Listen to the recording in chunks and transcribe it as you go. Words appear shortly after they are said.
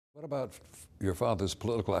What about your father's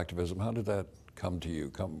political activism? How did that come to you,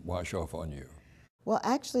 come wash off on you? Well,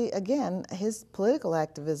 actually, again, his political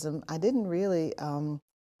activism, I didn't really.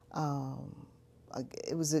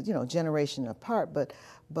 It was a generation apart, but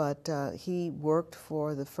he worked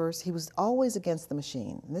for the first. He was always against the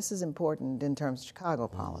machine. And this is important in terms of Chicago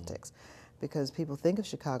politics, because people think of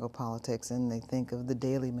Chicago politics and they think of the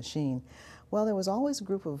daily machine. Well, there was always a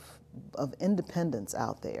group of independents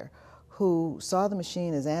out there who saw the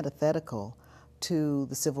machine as antithetical to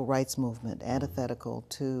the civil rights movement, antithetical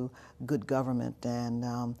to good government and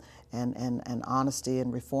honesty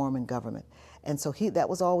and reform in government. And so that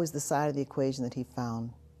was always the side of the equation that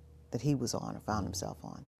he was on or found himself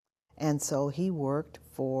on. And so he worked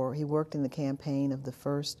in the campaign of the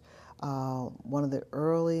first, one of the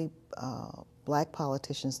early black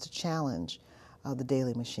politicians to challenge the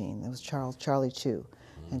Daley machine. It was Charlie Chu.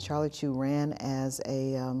 And Charlie Chu ran as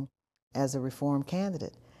a reform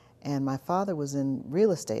candidate. And my father was in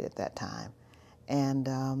real estate at that time. And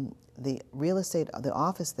the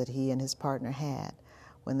office that he and his partner had,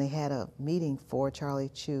 when they had a meeting for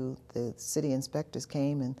Charlie Chu, the city inspectors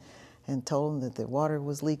came and told him that the water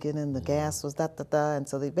was leaking and the gas was da-da-da. And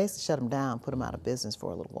so they basically shut him down, put him out of business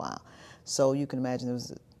for a little while. So you can imagine there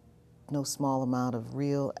was no small amount of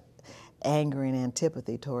real anger and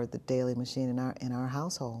antipathy toward the Daley machine in our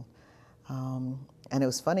household. And it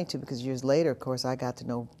was funny too, because years later, of course, I got to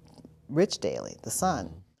know Rich Daley, the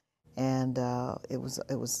son, and there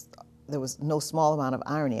was no small amount of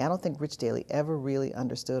irony. I don't think Rich Daley ever really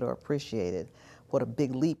understood or appreciated what a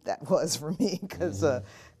big leap that was for me, because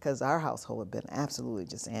our household had been absolutely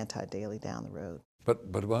just anti-Daley down the road.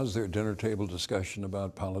 But was there dinner table discussion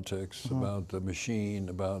about politics, about the machine,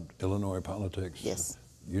 about Illinois politics, Yes.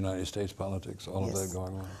 United States politics, all of that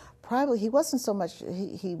going on? Probably he wasn't so much.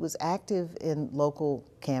 He was active in local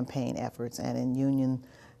campaign efforts and in union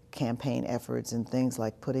campaign efforts and things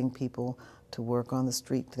like putting people to work on the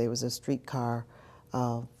street. There was a streetcar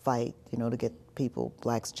fight, to get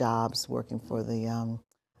blacks jobs working for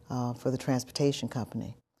the transportation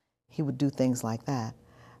company. He would do things like that.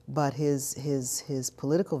 But his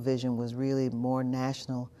political vision was really more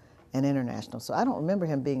national and international. So I don't remember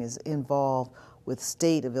him being as involved with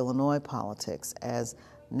state of Illinois politics as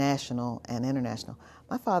national and international.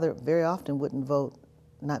 My father very often wouldn't vote.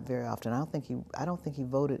 Not very often. I don't think he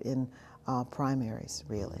voted in primaries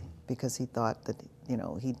really, because he thought that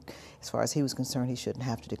as far as he was concerned, he shouldn't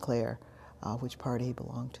have to declare which party he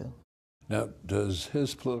belonged to. Now, does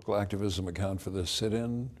his political activism account for the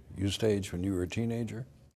sit-in you staged when you were a teenager?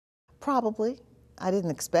 Probably. I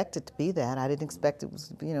didn't expect it to be that. I didn't expect it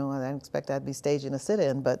was, I didn't expect I'd be staging a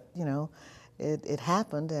sit-in, but it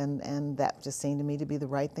happened, and that just seemed to me to be the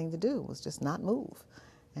right thing to do, was just not move,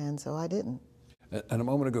 and so I didn't. And a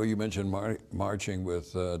moment ago you mentioned marching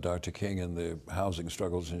with Dr. King and the housing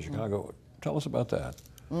struggles in Chicago. Tell us about that.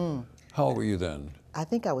 How old were you then? I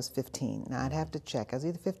think I was 15. Now I'd have to check. I was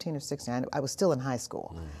either 15 or 16. I was still in high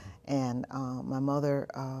school. And my mother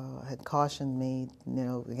had cautioned me,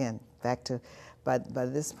 again, by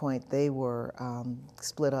this point they were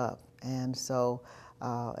split up. And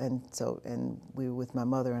we were with my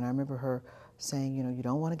mother, and I remember her saying, you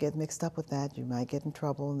don't want to get mixed up with that. You might get in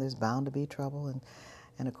trouble, and there's bound to be trouble.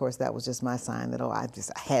 And of course, that was just my sign that, I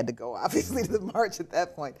had to go, obviously, to the march at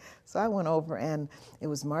that point. So I went over, and it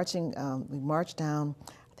was marching, we marched down,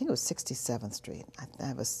 I think it was 67th Street. I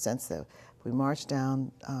have a sense that we marched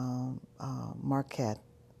down Marquette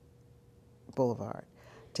Boulevard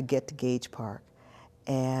to get to Gage Park.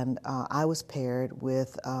 And I was paired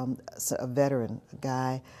with a veteran, a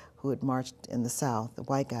guy who had marched in the South, a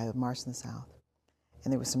white guy who had marched in the South.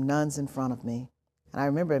 And there were some nuns in front of me. And I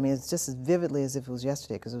remember, it's just as vividly as if it was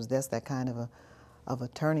yesterday, because it was that kind of a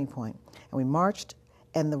turning point. And we marched,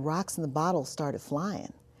 and the rocks in the bottles started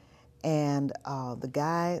flying. And the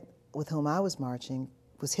guy with whom I was marching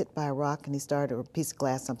was hit by a rock, and or a piece of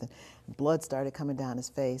glass, something. Blood started coming down his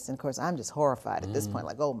face. And of course, I'm just horrified at this point,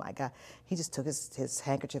 like, oh my God. He just took his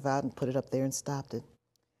handkerchief out and put it up there and stopped it.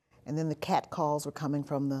 And then the cat calls were coming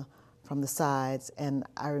from the sides. And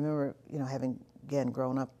I remember, having, again,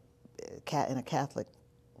 grown up in a Catholic,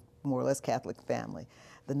 more or less Catholic family.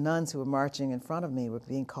 The nuns who were marching in front of me were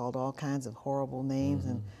being called all kinds of horrible names,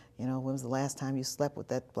 and when was the last time you slept with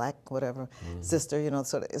that black whatever sister?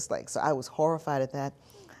 Sort of. It's like, so I was horrified at that.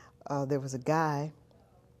 There was a guy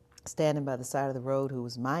standing by the side of the road who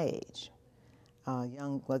was my age,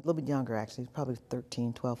 young, a little bit younger actually, probably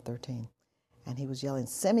 12, 13, and he was yelling,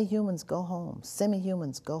 "Semi-humans, go home!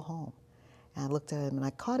 Semi-humans, go home!" And I looked at him and I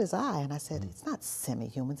caught his eye and I said, it's not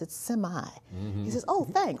semi-humans, it's semi. He says, oh,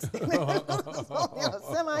 thanks.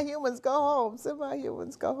 Semi-humans go home,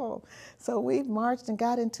 semi-humans go home. So we marched and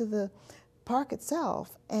got into the park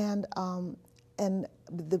itself, and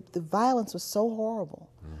the violence was so horrible.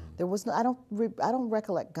 There was no, I don't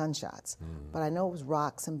recollect gunshots, but I know it was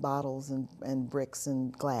rocks and bottles and bricks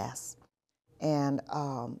and glass. And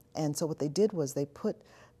so what they did was they put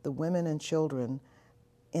the women and children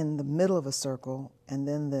in the middle of a circle, and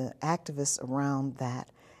then the activists around that,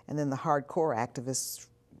 and then the hardcore activists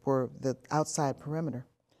were the outside perimeter.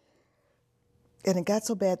 And it got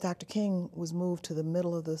so bad, Dr. King was moved to the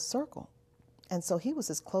middle of the circle. And so he was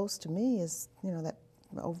as close to me as,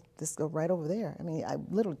 this go right over there. I mean,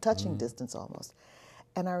 literally touching distance almost.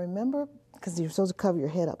 And I remember, because you're supposed to cover your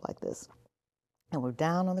head up like this, and we're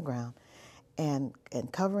down on the ground and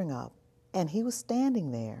covering up, and he was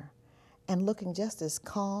standing there and looking just as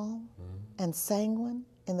calm and sanguine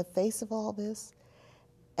in the face of all this.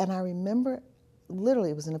 And I remember,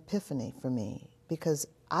 literally, it was an epiphany for me, because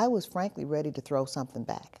I was frankly ready to throw something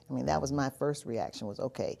back. I mean, that was my first reaction, was,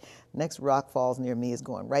 okay, next rock falls near me is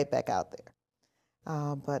going right back out there.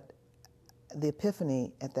 But the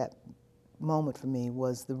epiphany at that moment for me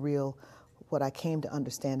was what I came to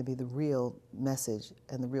understand to be the real message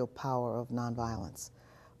and the real power of nonviolence,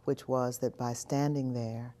 which was that by standing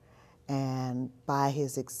there and by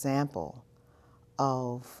his example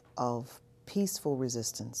of peaceful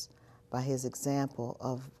resistance, by his example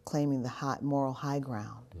of claiming the moral high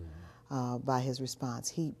ground, by his response,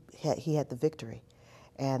 he had the victory,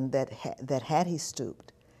 and that had he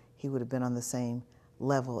stooped, he would have been on the same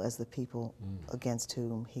level as the people against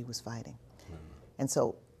whom he was fighting. And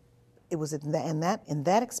so it was in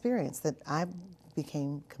that experience that I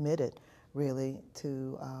became committed, really,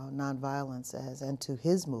 to nonviolence and to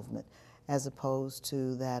his movement, as opposed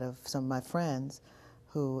to that of some of my friends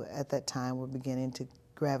who at that time were beginning to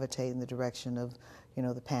gravitate in the direction of,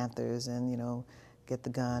 the Panthers and, get the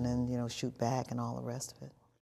gun and, shoot back and all the rest of it.